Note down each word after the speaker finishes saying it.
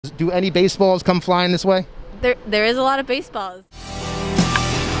Do any baseballs come flying this way? There is a lot of baseballs.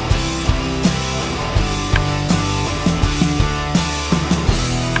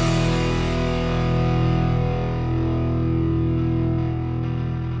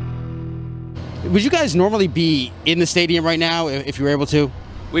 Would you guys normally be in the stadium right now if you were able to?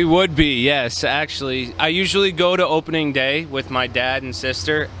 We would be, yes, actually. I usually go to opening day with my dad and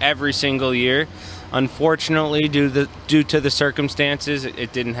sister every single year. Unfortunately, due to the circumstances,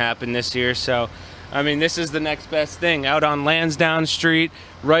 it didn't happen this year. So, I mean, this is the next best thing. Out on Lansdowne Street,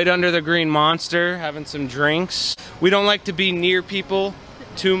 right under the Green Monster, having some drinks. We don't like to be near people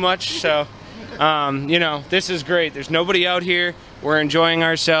too much, so, you know, this is great. There's nobody out here. We're enjoying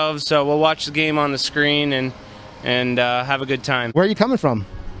ourselves, so we'll watch the game on the screen and have a good time. Where are you coming from?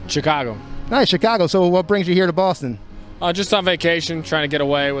 Chicago. Nice, Chicago. So what brings you here to Boston? Just on vacation, trying to get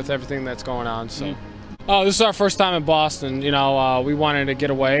away with everything that's going on. So, this is our first time in Boston. You know, we wanted to get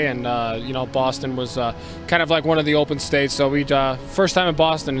away, and you know, Boston was kind of like one of the open states. So we first time in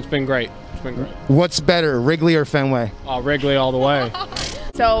Boston. It's been great. It's been great. What's better, Wrigley or Fenway? Wrigley all the way.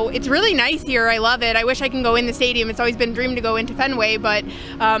 So it's really nice here. I love it. I wish I can go in the stadium. It's always been a dream to go into Fenway, but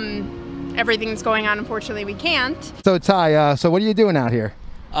everything's going on. Unfortunately, we can't. So Ty, so what are you doing out here?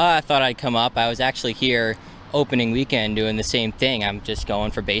 I thought I'd come up. I was actually here opening weekend doing the same thing. I'm just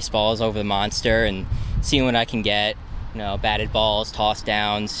going for baseballs over the Monster and seeing what I can get. You know, batted balls, toss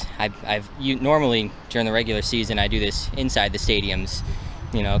downs. Normally during the regular season I do this inside the stadiums.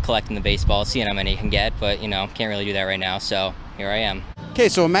 You know, collecting the baseballs, seeing how many I can get, but you know, can't really do that right now. So here I am. Okay,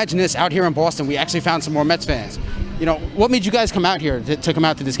 so imagine this, out here in Boston, we actually found some more Mets fans. You know, what made you guys come out here to come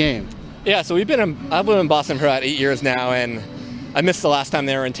out to this game? Yeah, so I've lived in Boston for about 8 years now, and I missed the last time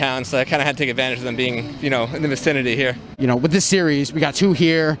they were in town, so I kind of had to take advantage of them being, you know, in the vicinity here. You know, with this series, we got 2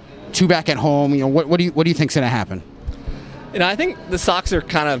 here, 2 back at home. You know, what do you think's going to happen? You know, I think the Sox are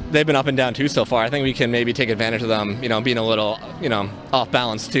they've been up and down too so far. I think we can maybe take advantage of them, you know, being a little, you know, off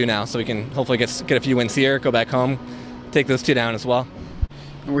balance too now, so we can hopefully get a few wins here, go back home, take those 2 down as well.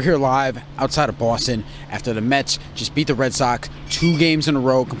 And we're here live outside of Boston after the Mets just beat the Red Sox 2 games in a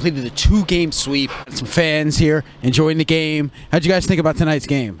row, completed a 2-game sweep. Some fans here enjoying the game. How'd you guys think about tonight's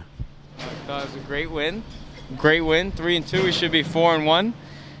game? I thought it was a great win. Great win. 3-2. We should be 4-1.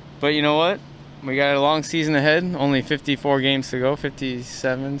 But you know what? We got a long season ahead. Only 54 games to go.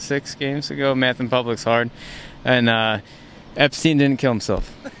 6 games to go. Math in public's hard. And Epstein didn't kill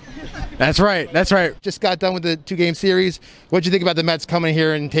himself. That's right. That's right. Just got done with the 2-game series. What'd you think about the Mets coming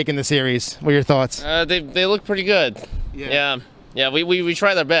here and taking the series? What are your thoughts? They look pretty good. Yeah. We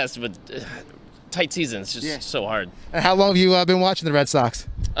try their best, but tight season. It's just so hard. And how long have you been watching the Red Sox?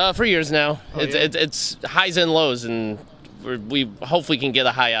 For years now. Oh, it's highs and lows, and we hopefully can get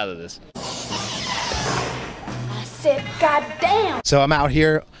a high out of this. I said, goddamn. So I'm out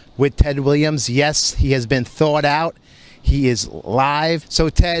here with Ted Williams. Yes, he has been thawed out. He is live. So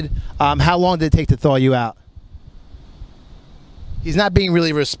Ted, how long did it take to thaw you out? He's not being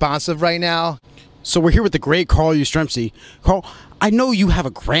really responsive right now. So we're here with the great Carl Yastrzemski. Carl, I know you have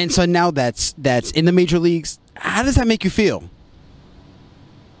a grandson now that's in the major leagues. How does that make you feel?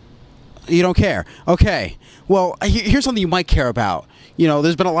 You don't care. Okay. Well, here's something you might care about. You know,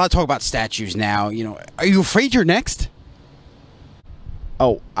 there's been a lot of talk about statues now. You know, are you afraid you're next?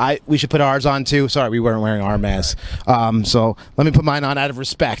 Oh, we should put ours on too. Sorry, we weren't wearing our masks. So let me put mine on out of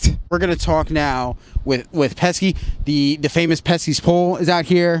respect. We're gonna talk now with Pesky. The famous Pesky's pole is out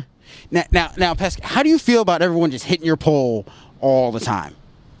here. Now, Pesky, how do you feel about everyone just hitting your pole all the time?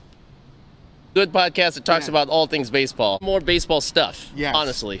 Good podcast that talks about all things baseball. More baseball stuff,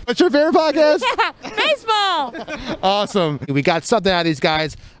 honestly. What's your favorite podcast? Baseball! Awesome. We got something out of these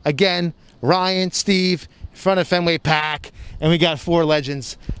guys. Again, Ryan, Steve, in front of Fenway Park, and we got 4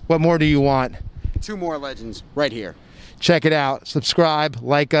 legends. What more do you want? 2 more legends right here. Check it out. Subscribe,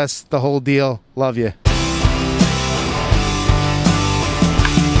 like us, the whole deal. Love you.